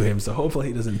to him, so hopefully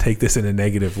he doesn't take this in a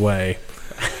negative way.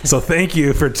 So thank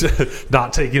you for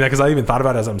not taking that, because I even thought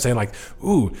about it as I'm saying, like,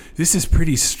 ooh, this is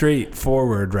pretty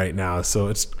straightforward right now.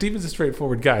 So Steven's a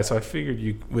straightforward guy, so I figured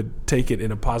you would take it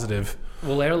in a positive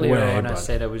earlier way, on I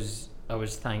said I was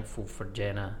thankful for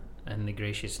Jenna and the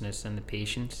graciousness and the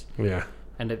patience. Yeah.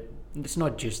 And it's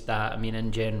not just that, I mean,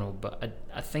 in general, but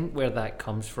I think where that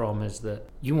comes from is that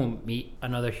you won't meet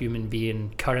another human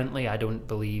being currently, I don't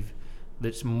believe,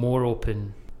 that's more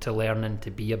open to learning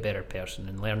to be a better person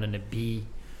and learning to be,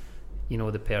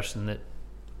 the person that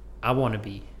I want to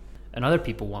be and other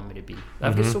people want me to be.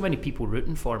 I've got so many people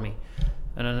rooting for me,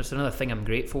 and it's another thing I'm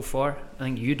grateful for. I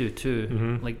think you do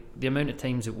too. Like the amount of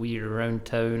times that we're around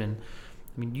town, and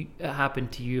I mean, it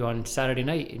happened to you on Saturday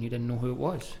night and you didn't know who it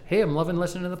was. Hey, I'm loving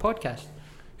listening to the podcast.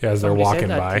 Yeah, as they're walking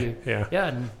by. Yeah,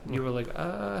 and you were like,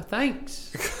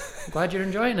 thanks. Glad you're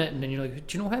enjoying it. And then you're like,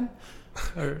 do you know him?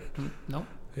 Or no?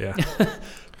 Yeah.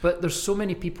 But there's so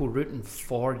many people rooting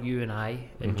for you and I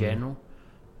in general.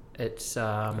 It's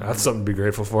that's something to be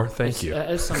grateful for. Thank you. It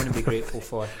is something to be grateful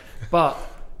for. But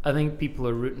I think people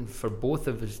are rooting for both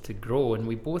of us to grow, and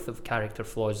we both have character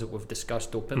flaws that we've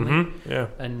discussed openly. Yeah.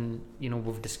 And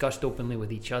we've discussed openly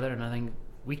with each other, and I think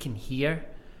we can hear,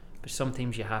 but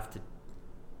sometimes you have to,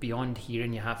 beyond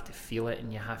hearing, you have to feel it,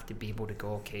 and you have to be able to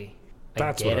go, okay,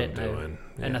 that's get what it I'm now. doing.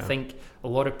 Yeah. And I think a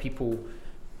lot of people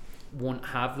won't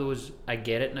have those I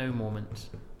get it now moments.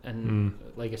 And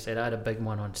like I said, I had a big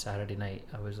one on Saturday night.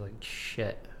 I was like,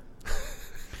 shit.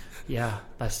 Yeah,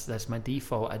 that's my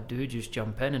default. I do just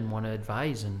jump in and want to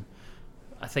advise, and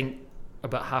I think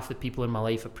about half the people in my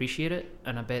life appreciate it,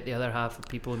 and I bet the other half of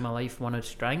people in my life want to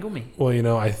strangle me.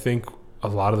 Well, I think a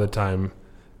lot of the time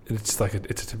it's like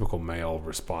it's a typical male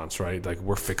response, right? Like,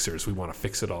 we're fixers, we want to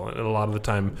fix it all, and a lot of the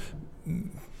time,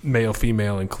 male,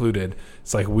 female included,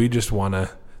 it's like we just want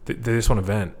to. They just want to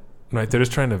vent, right? They're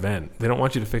just trying to vent. They don't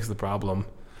want you to fix the problem.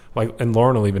 Like, and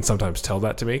Lauren will even sometimes tell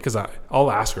that to me, because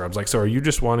I'll ask her. I was like, so are you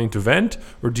just wanting to vent,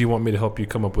 or do you want me to help you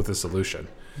come up with a solution?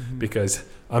 Because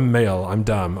I'm male, I'm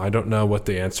dumb, I don't know what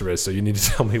the answer is, so you need to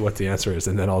tell me what the answer is,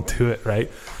 and then I'll do it, right?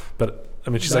 But I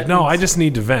mean, she's like, no, I just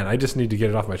need to vent. I just need to get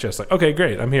it off my chest. Like, okay,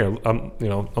 great, I'm here.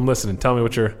 I'm listening. Tell me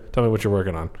what you're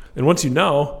working on. And once you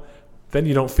know, then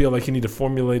you don't feel like you need to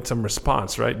formulate some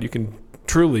response, right? You can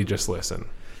truly just listen.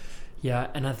 Yeah,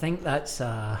 and I think that's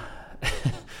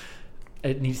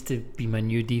it needs to be my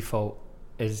new default,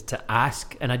 is to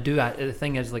ask. And I do. The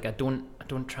thing is, like, I don't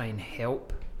try and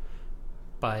help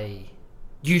by,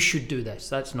 you should do this.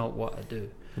 That's not what I do.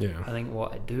 Yeah. I think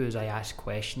what I do is I ask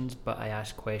questions, but I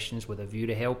ask questions with a view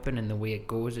to helping. And the way it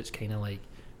goes, it's kind of like,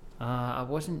 I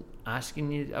wasn't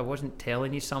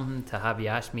telling you something to have you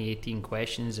ask me 18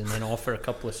 questions and then offer a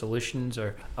couple of solutions.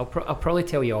 Or I'll probably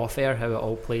tell you off air how it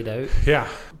all played out. Yeah.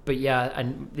 But yeah,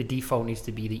 and the default needs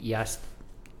to be that you ask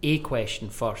a question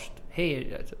first.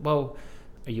 Hey, well,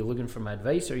 are you looking for my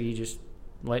advice, or are you just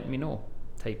letting me know,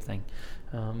 type thing?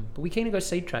 But we kind of got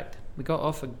sidetracked. We got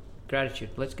off of gratitude.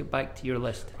 Let's get back to your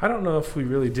list. I don't know if we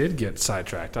really did get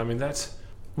sidetracked. I mean,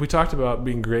 we talked about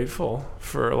being grateful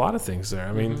for a lot of things there.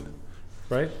 I mean,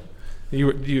 right?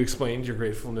 You explained your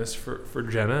gratefulness for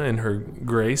Jenna and her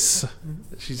grace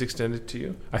that she's extended to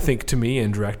you. I think to me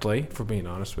indirectly, for being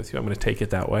honest with you. I'm going to take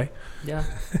it that way. Yeah.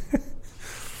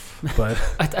 But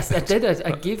I did.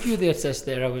 I gave you the assist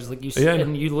there. I was like,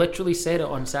 and you literally said it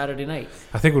on Saturday night.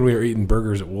 I think when we were eating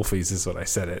burgers at Wolfie's is what I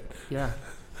said it. Yeah.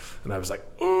 And I was like,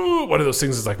 ooh, one of those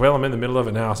things is like, well, I'm in the middle of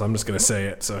it now, so I'm just going to say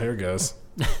it. So here goes.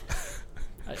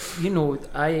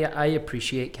 I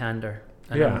appreciate candor.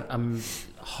 And yeah. I'm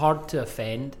hard to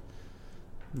offend.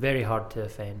 Very hard to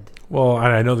offend. Well,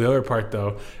 I know the other part,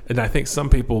 though, and I think some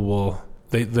people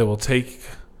will take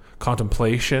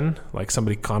contemplation, like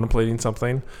somebody contemplating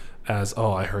something, as,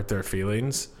 oh, I hurt their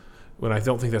feelings, when I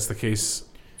don't think that's the case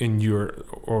in your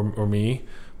or me.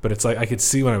 But it's like, I could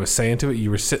see when I was saying to it, you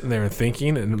were sitting there and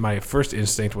thinking, and my first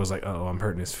instinct was like, oh, I'm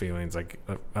hurting his feelings, like,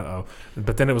 uh-oh.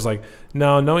 But then it was like,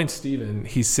 no, knowing Steven,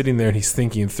 he's sitting there and he's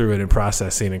thinking through it and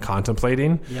processing and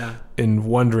contemplating, yeah, and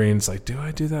wondering, it's like, do I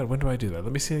do that? When do I do that?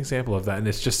 Let me see an example of that. And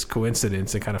it's just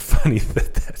coincidence and kind of funny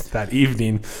that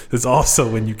evening is also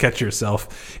when you catch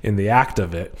yourself in the act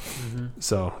of it. Mm-hmm.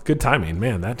 So good timing,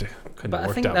 man. That couldn't have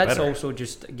worked out better. But I think that's also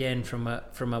just, again, from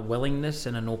a willingness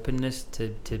and an openness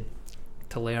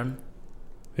to learn,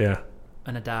 yeah,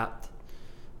 and adapt,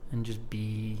 and just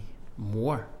be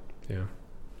more. Yeah,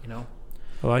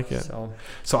 I like it.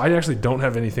 So I actually don't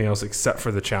have anything else except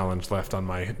for the challenge left on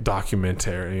my document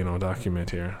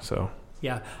here. So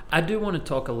yeah, I do want to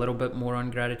talk a little bit more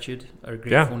on gratitude or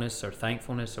gratefulness or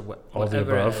thankfulness or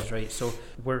whatever it is. Right. So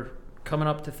we're coming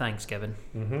up to Thanksgiving.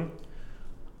 Mm-hmm.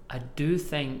 I do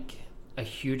think a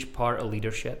huge part of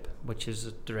leadership, which is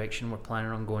the direction we're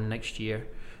planning on going next year.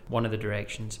 One of the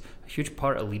directions, a huge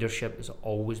part of leadership is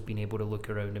always being able to look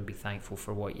around and be thankful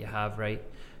for what you have, right?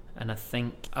 And I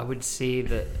think I would say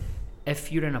that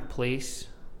if you're in a place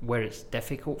where it's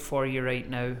difficult for you right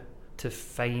now to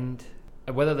find,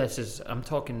 whether this is, I'm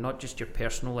talking not just your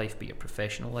personal life, but your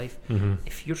professional life, mm-hmm.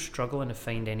 if you're struggling to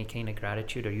find any kind of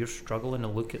gratitude, or you're struggling to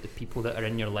look at the people that are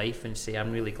in your life and say,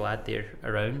 I'm really glad they're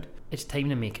around, it's time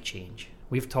to make a change.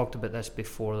 We've talked about this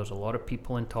before. There's a lot of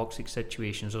people in toxic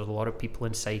situations. There's a lot of people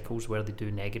in cycles where they do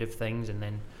negative things, and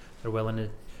then they're willing to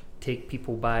take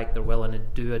people back. They're willing to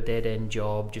do a dead-end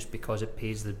job just because it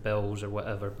pays the bills or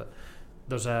whatever. But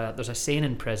there's a saying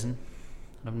in prison,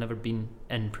 and I've never been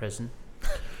in prison,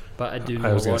 but I do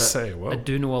know I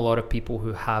do know a lot of people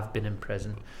who have been in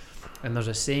prison. And there's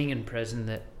a saying in prison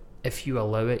that if you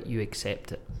allow it, you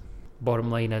accept it.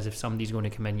 Bottom line is, if somebody's going to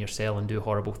come in your cell and do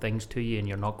horrible things to you and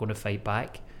you're not going to fight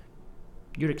back,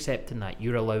 you're accepting that.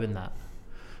 You're allowing that.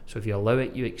 So if you allow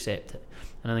it, you accept it.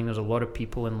 And I think there's a lot of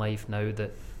people in life now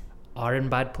that are in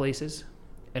bad places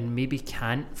and maybe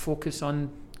can't focus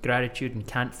on gratitude and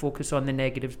can't focus on the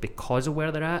negatives because of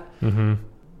where they're at. Mm-hmm.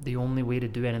 The only way to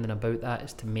do anything about that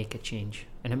is to make a change.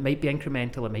 And it might be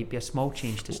incremental. It might be a small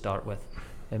change to start with.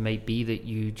 It might be that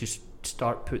you just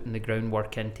start putting the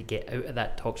groundwork in to get out of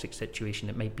that toxic situation.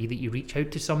 It might be that you reach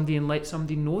out to somebody and let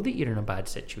somebody know that you're in a bad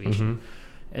situation, mm-hmm.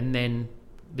 and then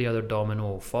the other domino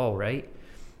will fall, right?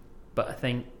 But I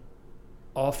think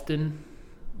often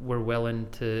we're willing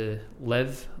to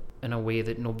live in a way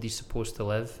that nobody's supposed to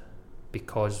live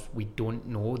because we don't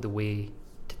know the way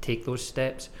to take those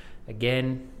steps.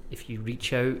 Again, if you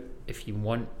reach out, if you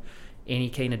want any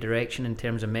kind of direction in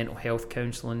terms of mental health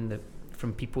counselling that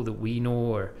from people that we know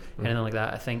or anything like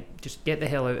that, I think just get the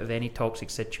hell out of any toxic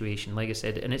situation, like I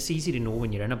said. And it's easy to know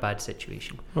when you're in a bad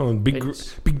situation. Well, and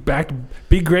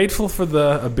be grateful for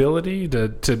the ability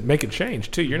to make a change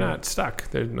too. You're not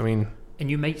stuck there. I mean, and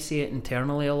you might say it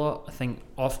internally a lot. I think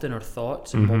often our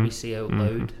thoughts and what we say out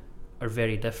loud are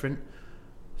very different.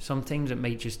 Sometimes it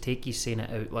might just take you saying it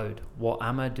out loud. What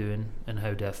am I doing and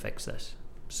how do I fix this?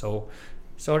 So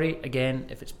sorry again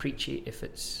if it's preachy, if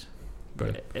it's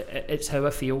But it's how I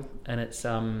feel, and it's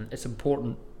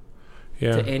important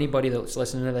yeah. to anybody that's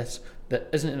listening to this that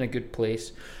isn't in a good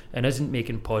place and isn't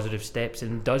making positive steps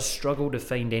and does struggle to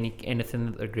find anything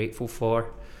that they're grateful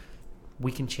for.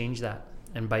 We can change that,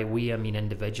 and by we I mean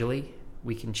individually.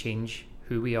 We can change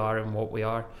who we are and what we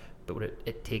are, but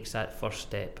it takes that first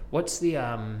step. What's the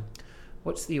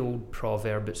old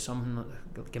proverb? It's something.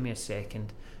 Give me a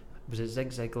second. Was it Zig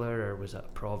Ziglar or was it a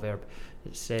proverb?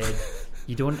 It said,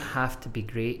 "You don't have to be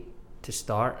great to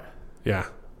start. Yeah.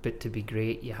 But to be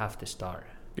great, you have to start."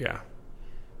 Yeah.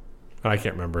 I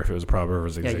can't remember if it was a proverb or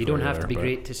Zig Ziglar. Yeah, you don't have to be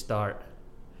great to start.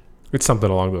 It's something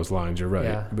along those lines. You're right.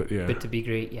 Yeah. But But to be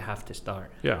great, you have to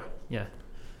start. Yeah. Yeah.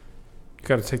 You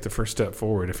got to take the first step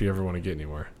forward if you ever want to get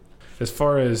anywhere. As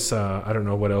far as, I don't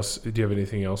know, what else, do you have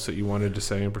anything else that you wanted to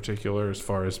say in particular as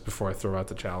far as before I throw out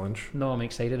the challenge? No, I'm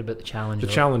excited about the challenge. The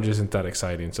challenge isn't that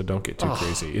exciting, so don't get too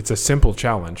crazy. It's a simple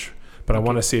challenge, but I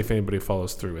want to see if anybody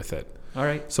follows through with it. All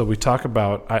right. So we talk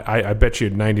about, I bet you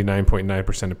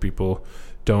 99.9% of people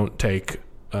don't take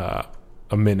a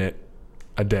minute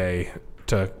a day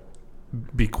to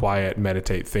be quiet,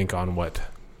 meditate, think on what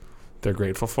they're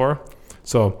grateful for.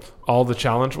 So all the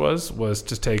challenge was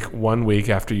to take 1 week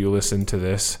after you listen to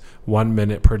this, 1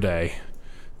 minute per day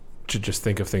to just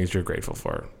think of things you're grateful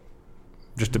for.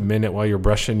 Just a minute while you're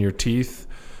brushing your teeth,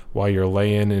 while you're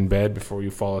laying in bed before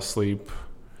you fall asleep,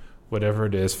 whatever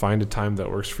it is, find a time that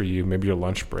works for you, maybe your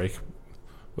lunch break,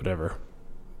 whatever.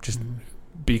 Just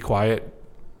be quiet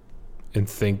and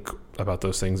think about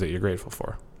those things that you're grateful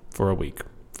for a week,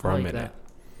 for a minute. That.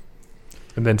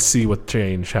 And then see what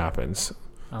change happens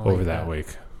over that week.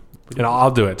 And I'll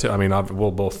do it too. I mean,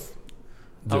 we'll both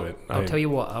do it. I'll tell you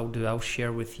what I'll do. I'll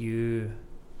share with you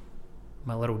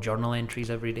my little journal entries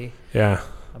every day. Yeah.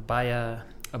 I buy a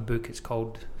book. It's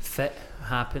called Fit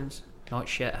Happens. Not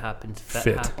Shit Happens.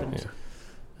 Fit Happens.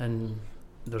 Yeah. And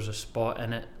there's a spot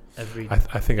in it every I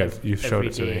think you've showed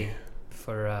it to me.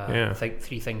 For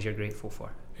 3 things you're grateful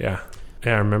for. Yeah.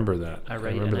 Yeah, I remember that. I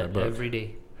write in it every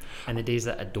day. And the days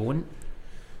that I don't,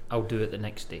 I'll do it the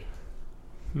next day.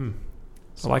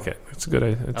 So I like it. It's good.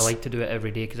 I like to do it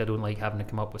every day because I don't like having to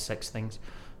come up with 6 things.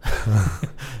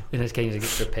 And it's kind of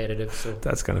gets repetitive. So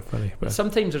that's kind of funny. But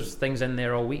sometimes there's things in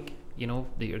there all week,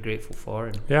 that you're grateful for.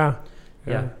 And yeah.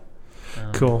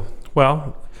 Cool.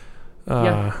 Well,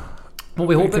 well,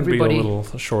 we hope everybody be a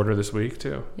little shorter this week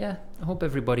too. Yeah, I hope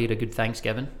everybody had a good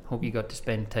Thanksgiving. Hope you got to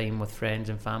spend time with friends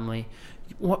and family.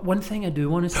 One thing I do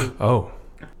want to say.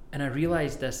 And I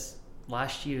realised this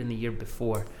last year and the year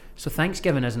before. So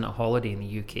Thanksgiving isn't a holiday in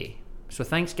the UK. So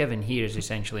Thanksgiving here is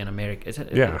essentially an American. It's an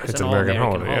American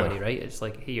holiday, right? It's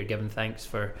like, hey, you're giving thanks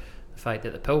for the fact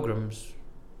that the Pilgrims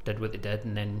did what they did,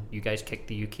 and then you guys kicked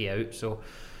the UK out. So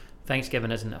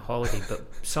Thanksgiving isn't a holiday, but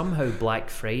somehow Black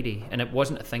Friday, and it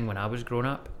wasn't a thing when I was growing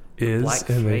up. Black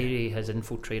Friday has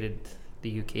infiltrated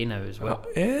the UK now as well.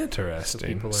 Oh,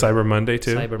 interesting. So Cyber Monday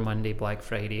too? Cyber Monday, Black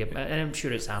Friday, and I'm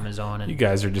sure it's Amazon. And you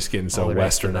guys are just getting so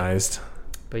westernized.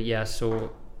 But yeah,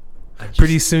 so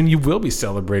pretty soon you will be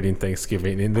celebrating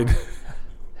Thanksgiving, and then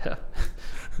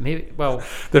maybe. Well,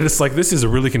 they're just like, this is a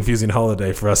really confusing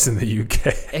holiday for us in the UK.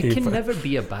 It can never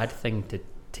be a bad thing to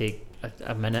take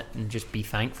a minute and just be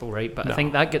thankful, right? But I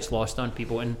think that gets lost on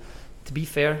people. And to be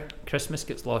fair, Christmas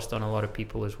gets lost on a lot of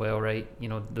people as well, right?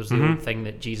 There's the old thing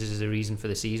that Jesus is the reason for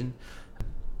the season.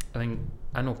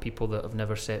 I know people that have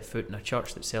never set foot in a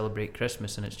church that celebrate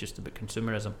Christmas, and it's just about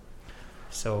consumerism.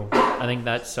 So I think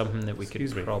that's something that we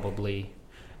could probably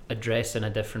address in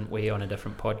a different way on a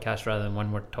different podcast rather than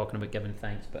one we're talking about giving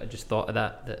thanks. But I just thought of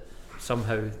that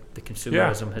somehow the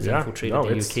consumerism has infiltrated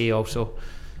the UK also.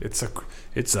 It's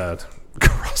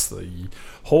across the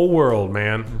whole world,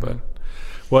 man. But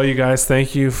well, you guys,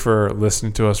 thank you for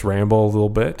listening to us ramble a little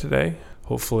bit today.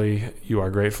 Hopefully you are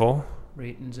grateful.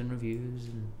 Ratings and reviews,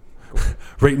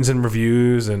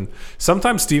 and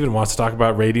sometimes Steven wants to talk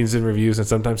about ratings and reviews, and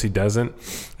sometimes he doesn't.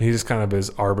 He just kind of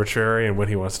is arbitrary in when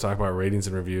he wants to talk about ratings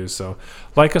and reviews. So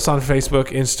like us on Facebook,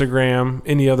 Instagram,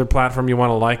 any other platform you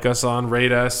want to like us on,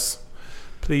 rate us,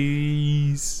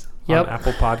 please. On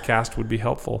Apple Podcast would be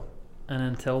helpful. And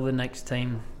until the next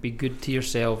time, be good to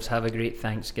yourselves, have a great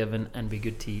Thanksgiving, and be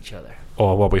good to each other.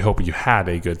 Oh, well, we hope you had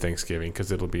a good Thanksgiving,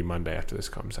 because it'll be Monday after this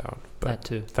comes out. But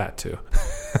that too.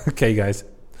 Okay, guys.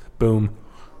 Boom.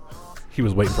 He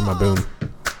was waiting for my boom.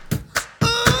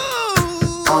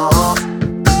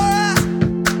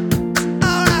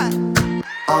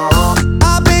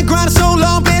 I've been grinding so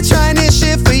long, been trying this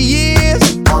shit for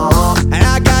years. And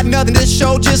I got nothing to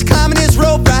show, just climbing this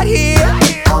rope right here.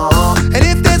 And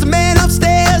if there's a man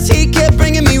upstairs, he kept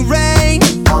bringing me rain.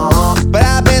 But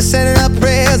I've been sending up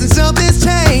prayers and something's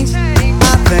changed.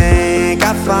 I think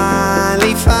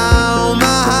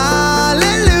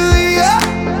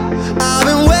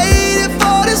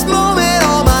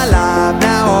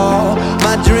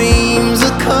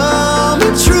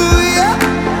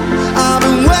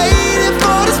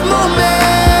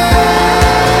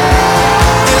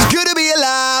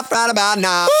about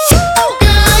now. Good,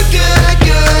 good,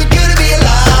 good, good to be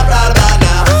alive right about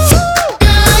now.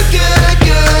 Good, good,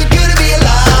 good, good to be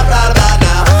alive right about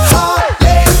now.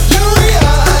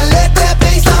 Hallelujah, let that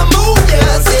bassline move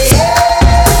ya, say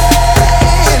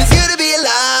yeah. It's good to be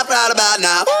alive right about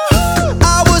now.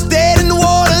 I was dead in the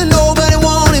water, nobody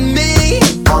wanted me.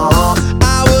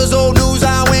 I was old news,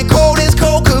 I went cold as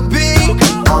cold could be.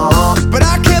 But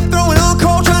I kept throwing on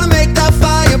cold, trying to make that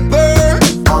fire burn.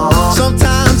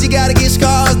 Sometimes you gotta get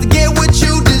scars to get what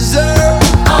you deserve.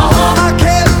 I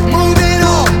kept moving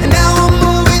on, and now I'm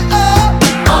moving up.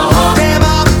 Damn,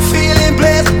 I'm feeling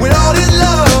blessed with all this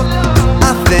love.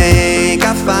 I think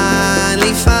I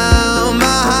finally found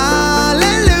my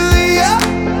hallelujah.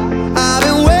 I've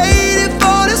been waiting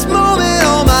for this moment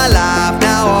all my life.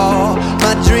 Now all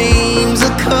my dreams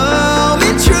are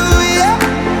coming true, yeah.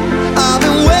 I've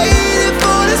been waiting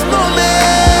for this moment.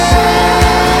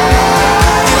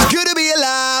 It's good to be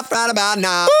alive right about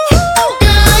now.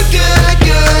 Good, good,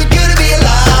 good, good to be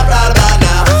alive right about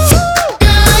now.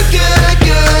 Good, good,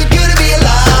 good, good to be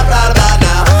alive right about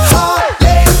now.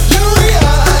 Hallelujah,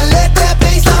 let that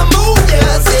bassline move ya,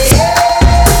 say yeah.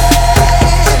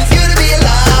 It's good to be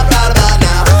alive right about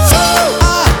now.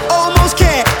 I almost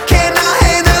cannot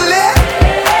handle it.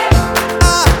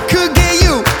 I could get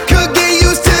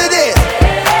used to this.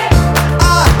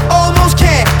 I almost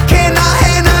cannot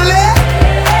handle it.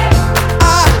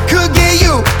 I could get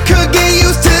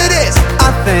used to this. I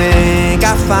think I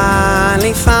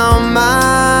finally found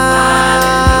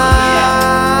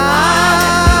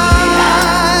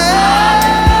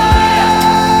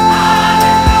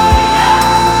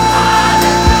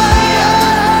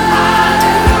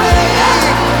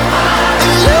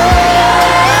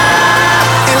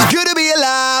It's good to be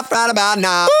alive right about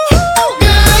now.